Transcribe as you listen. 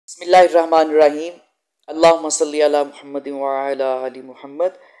बिस्मिल्लाहिर्रहमानिर्रहीम। अल्लाहुम्मा सल्ली अला मुहम्मद व अला आलि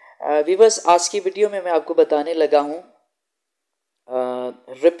मुहम्मद। व्यूअर्स, आज की वीडियो में मैं आपको बताने लगा हूँ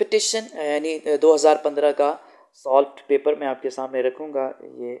रिपीटिशन यानी 2015 का सॉल्व पेपर मैं आपके सामने रखूँगा।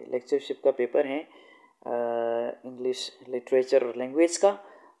 ये लेक्चरशिप का पेपर है इंग्लिश लिटरेचर और लैंग्वेज का।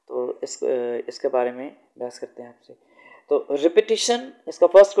 तो इसके बारे में बहस करते हैं आपसे। तो रिपीटिशन, इसका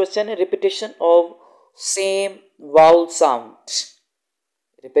फर्स्ट क्वेश्चन है repetition of same vowel sound.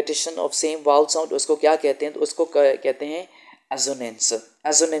 Repetition of same vowel sound उसको क्या कहते हैं? तो उसको कहते हैं एजोनेंस।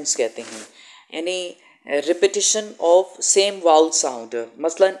 एजोनेंस कहते हैं, यानी repetition of same vowel sound.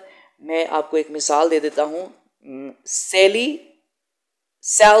 मसलन मैं आपको एक मिसाल दे देता हूँ। सैली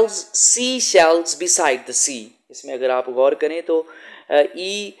sales sea shells beside the सी। इसमें अगर आप गौर करें तो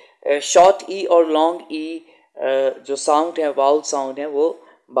ई, शॉर्ट ई और लॉन्ग ई जो साउंड है, वाउल साउंड है, वो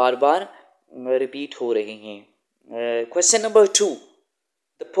बार बार रिपीट हो रहे हैं। Question number 2,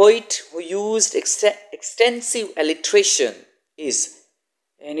 The poet who used extensive alliteration is,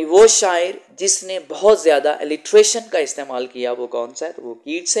 यानी वो शायर जिसने बहुत ज़्यादा alliteration का इस्तेमाल किया, वो कौन सा है? तो वो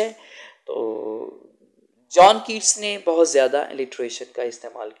कीट्स है। तो जॉन कीट्स ने बहुत ज़्यादा alliteration का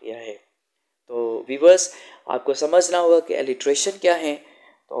इस्तेमाल किया है। तो व्यूअर्स, आपको समझना होगा कि alliteration क्या है।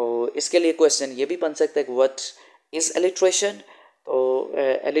 तो इसके लिए क्वेश्चन ये भी बन सकता है कि व्हाट इज़ alliteration। तो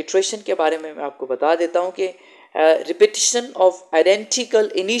alliteration के बारे में मैं आपको बता देता हूँ कि repetition of identical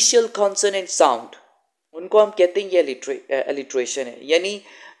initial consonant sound, उनको हम कहते हैं ये एलिट्रेशन है। यानी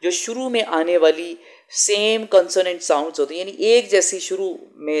जो शुरू में आने वाली सेम कॉन्सोनेंट साउंड्स होती हैं, यानी एक जैसी शुरू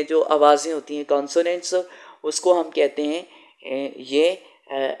में जो आवाज़ें होती हैं कॉन्सोनेंट्स, उसको हम कहते हैं ये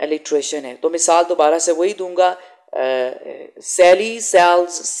एलिट्रेशन है। तो मिसाल दोबारा से वही दूंगा, सैली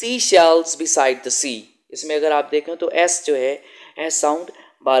sales sea shells beside the सी। इसमें अगर आप देखें तो एस जो है, एस साउंड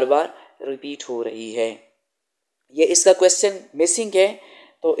बार बार रिपीट हो रही है। ये इसका क्वेश्चन मिसिंग है।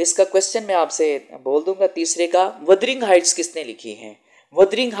 तो इसका क्वेश्चन मैं आपसे बोल दूंगा तीसरे का, वदरिंग हाइट्स किसने लिखी हैं?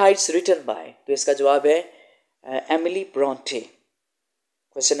 वदरिंग हाइट्स रिटन बाय, तो इसका जवाब है एमिली ब्रॉन्टे।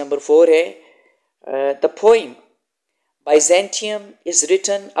 क्वेश्चन नंबर 4 है the poem Byzantium is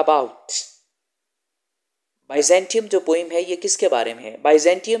written about. Byzantium जो पोइम है ये किसके बारे में है?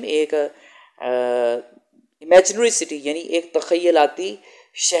 बाइजेंटियम एक इमेजिनरी सिटी यानी एक तखयलाती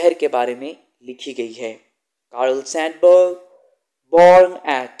शहर के बारे में लिखी गई है। Karl Sandberg born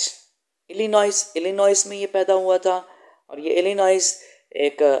at Illinois में ये पैदा हुआ था, और ये इलिनॉइस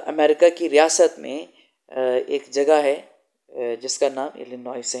एक अमेरिका की रियासत में एक जगह है जिसका नाम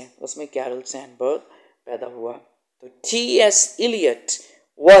इलिनॉइस है। उसमें कैरल सैंडबर्ग पैदा हुआ। तो टी.एस. इलियट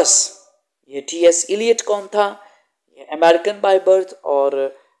वॉस, ये टी.एस. इलियट कौन था? ये अमेरिकन बाय बर्थ और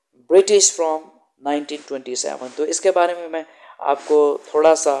ब्रिटिश फ्रॉम 1927। तो इसके बारे में मैं आपको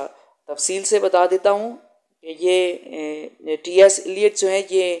थोड़ा सा तफसील से बता देता हूँ। ये टी.एस. इलियट जो है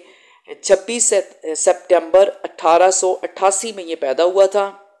ये 26 सितंबर 1888 में ये पैदा हुआ था।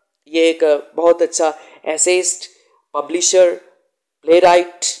 ये एक बहुत अच्छा essayist, publisher,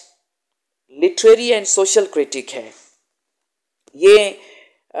 playwright, literary and social critic है। ये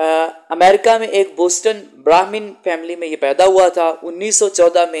अमेरिका में एक बोस्टन ब्राह्मण फैमिली में ये पैदा हुआ था।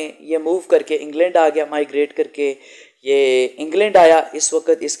 1914 में ये मूव करके इंग्लैंड आ गया, माइग्रेट करके ये इंग्लैंड आया। इस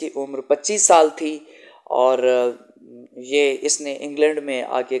वक्त इसकी उम्र 25 साल थी, और ये इसने इंग्लैंड में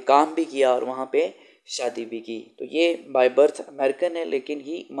आके काम भी किया और वहाँ पे शादी भी की। तो ये बाय बर्थ अमेरिकन है, लेकिन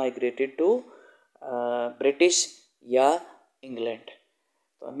ही माइग्रेटेड टू ब्रिटिश या इंग्लैंड।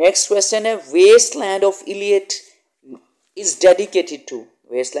 तो नेक्स्ट क्वेश्चन है Westland of Elliot is dedicated to.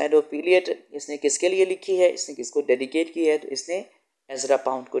 Westland of Elliot इसने किसके लिए लिखी है? इसने किसको डेडिकेट की है? तो इसने एजरा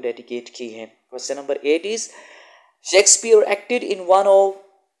पाउंड को डेडिकेट की है। Question number 8 is Shakespeare acted in one of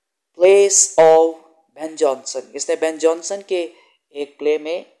place of Ben Jonson. इसने बेन जॉनसन के एक प्ले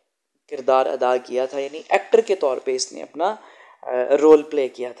में किरदार अदा किया था, यानी एक्टर के तौर पे इसने अपना रोल प्ले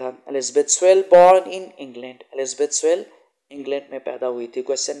किया था। Elizabeth swell born in England. Elizabeth swell England में पैदा हुई थी।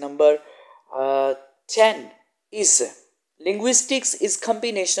 Question number 10 is linguistics is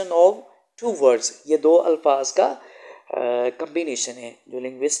combination of two words. ये दो अल्फाज का कम्बिनेशन है जो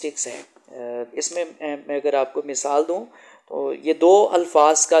लिंग्विस्टिक्स है। इसमें मैं अगर आपको मिसाल दूं तो ये दो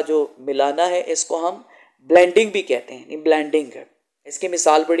अल्फाज का जो मिलाना है इसको हम ब्लेंडिंग भी कहते हैं। ब्लेंडिंग है, इसकी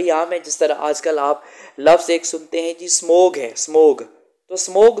मिसाल बड़ी आम है। जिस तरह आजकल आप लफ्ज़ एक सुनते हैं जी, स्मोग है, स्मोग। तो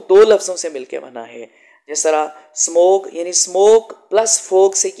स्मोग दो लफ्ज़ों से मिलके बना है। जिस तरह स्मोक यानी स्मोक प्लस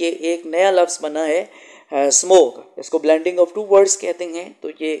फोक से ये एक नया लफ्ज़ बना है स्मोक। इसको ब्लेंडिंग ऑफ टू वर्ड्स कहते हैं। तो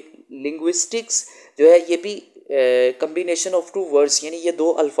ये लिंग्विस्टिक्स जो है ये भी कम्बिनेशन ऑफ टू वर्ड्स, यानी ये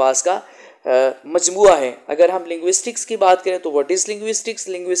दो अल्फाज का मजमुआ है। अगर हम लिंग्विस्टिक्स की बात करें तो व्हाट इज़ लिंग्विस्टिक्स?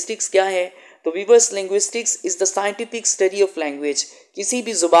 लिंग्विस्टिक्स क्या है? तो viewers linguistics is the scientific study of language, किसी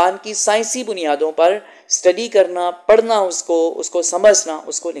भी जुबान की साइंसी बुनियादों पर स्टडी करना, पढ़ना, उसको समझना,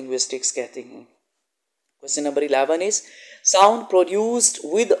 उसको लिंग्विस्टिक्स कहते हैं। Question number 11 is sound produced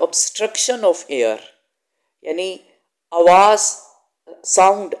with obstruction of air, यानी आवाज,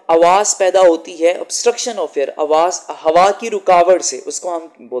 साउंड आवाज पैदा होती है ऑब्स्ट्रक्शन ऑफ एयर, आवाज हवा की रुकावट से, उसको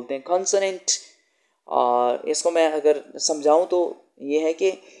हम बोलते हैं कॉन्सोनेंट। और इसको मैं अगर समझाऊं तो ये है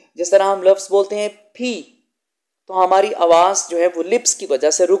कि जिस तरह हम लफ्ज बोलते हैं फी, तो हमारी आवाज जो है वो लिप्स की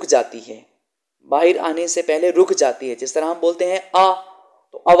वजह से रुक जाती है, बाहर आने से पहले रुक जाती है। जिस तरह हम बोलते हैं आ,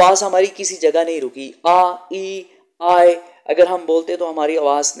 तो आवाज हमारी किसी जगह नहीं रुकी, आ, ई, आए अगर हम बोलते तो हमारी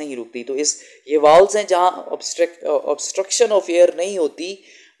आवाज़ नहीं रुकती। तो ये वाउल्स हैं जहाँ ऑब्स्ट्रक्शन ऑफ एयर नहीं होती,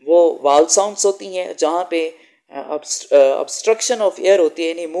 वो वाउल साउंड्स होती हैं। जहाँ पे ऑब्स्ट्रक्शन ऑफ एयर होती है,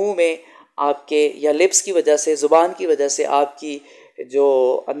 यानी मुंह में आपके या लिप्स की वजह से, ज़ुबान की वजह से आपकी जो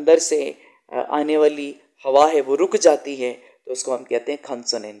अंदर से आने वाली हवा है वो रुक जाती है, तो उसको हम कहते हैं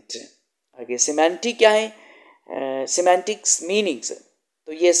कॉन्सोनेंट। आगे सिमेंटिक क्या है? सिमेंटिक्स मीनिंग्स,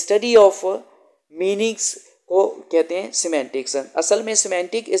 तो ये स्टडी ऑफ मीनिंग्स को कहते हैं सिमेंटिक्स। असल में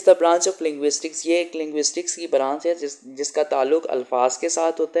semantic is the branch of linguistics, ये एक लिंग्विस्टिक्स की ब्रांच है जिसका ताल्लुक अल्फाज के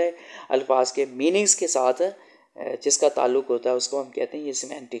साथ होता है, अल्फाज के मीनिंग्स के साथ जिसका ताल्लुक होता है उसको हम कहते हैं ये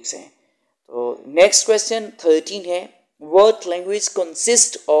सिमेंटिक्स हैं। तो नेक्स्ट क्वेश्चन 13 है, word language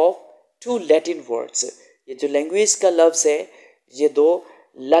consist of 2 Latin words, ये जो लैंग्वेज का लफ्ज़ है ये 2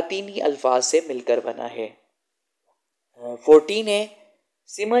 लातीनी अल्फाज से मिलकर बना है। 14 है,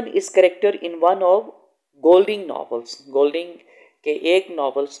 सिमन is character in one of Golding novels, Golding के एक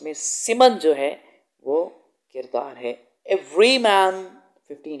नॉवेल्स में सिमन जो है वो किरदार है। एवरी मैन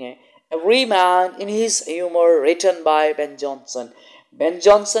 15 है, every man in his humour written by Ben Jonson, Ben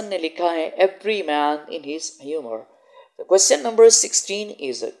Jonson ने लिखा है every man in his humour. Question number 16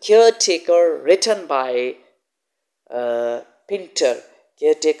 is care taker written by Pinter,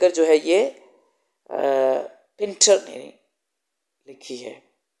 care taker जो है ये पिंटर ने लिखी है।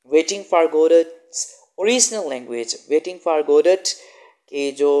 Waiting for गोडेट्स original language, waiting for गोडेट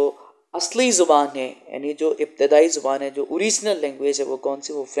की जो असली ज़ुबान है, यानी जो इब्तदाई ज़ुबान है, जो ओरिजिनल लैंग्वेज है वो कौन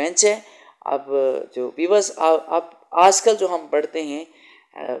सी? वो फ्रेंच है। अब जो व्यूअर्स अब आजकल जो हम पढ़ते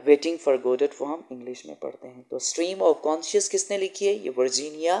हैं वेटिंग फॉर गोडेट वो हम इंग्लिश में पढ़ते हैं। तो स्ट्रीम ऑफ कॉन्शियस किसने लिखी है? ये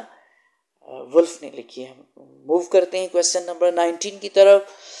वर्जीनिया वुल्फ ने लिखी है। मूव करते हैं क्वेश्चन नंबर 19 की तरफ।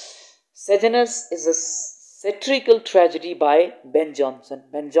 सेजेनस is a satirical tragedy by Ben Jonson,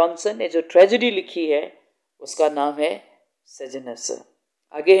 Ben Jonson ने जो ट्रेजेडी लिखी है उसका नाम है सेजेनस।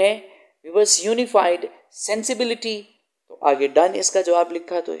 आगे है व्यूअर्स यूनिफाइड सेंसिबिलिटी, तो आगे डन इसका जवाब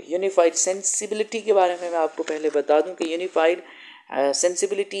लिखा। तो यूनिफाइड सेंसिबिलिटी के बारे में मैं आपको पहले बता दूं कि यूनिफाइड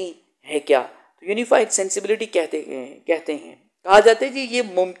सेंसिबिलिटी है क्या। तो यूनिफाइड सेंसिबिलिटी कहते हैं कहा जाता है कि ये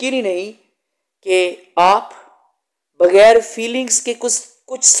मुमकिन ही नहीं कि आप बगैर फीलिंग्स के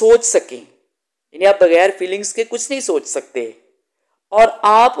कुछ सोच सकें, यानी आप बगैर फीलिंग्स के कुछ नहीं सोच सकते, और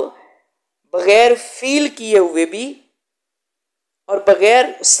आप बगैर फील किए हुए भी और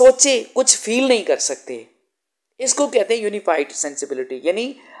बगैर सोचे कुछ फील नहीं कर सकते। इसको कहते हैं यूनिफाइड सेंसिबिलिटी।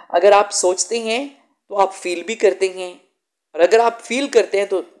 यानी अगर आप सोचते हैं तो आप फील भी करते हैं, और अगर आप फील करते हैं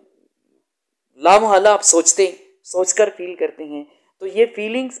तो लामहला आप सोचकर फील करते हैं। तो ये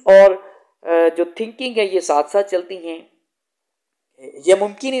फीलिंग्स और जो थिंकिंग है ये साथ साथ चलती हैं। ये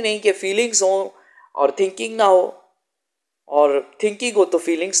मुमकिन ही नहीं कि फीलिंग्स हो और थिंकिंग ना हो, और थिंकिंग हो तो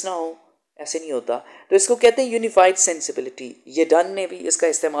फीलिंग्स ना हो, ऐसे नहीं होता। तो इसको कहते हैं यूनिफाइड सेंसिबिलिटी। ये डन ने भी इसका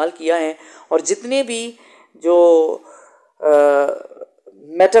इस्तेमाल किया है, और जितने भी जो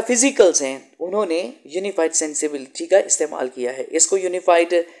मेटाफिजिकल्स हैं उन्होंने यूनिफाइड सेंसिबिलिटी का इस्तेमाल किया है। इसको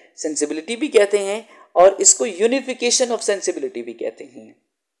यूनिफाइड सेंसिबिलिटी भी कहते हैं और इसको यूनिफिकेशन ऑफ सेंसिबिलिटी भी कहते हैं।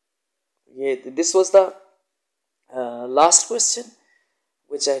 ये this was the last question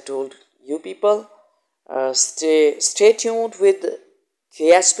which I told you people. Stay tuned with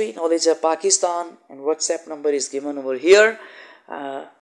KSP Knowledge of Pakistan, and WhatsApp number is given over here.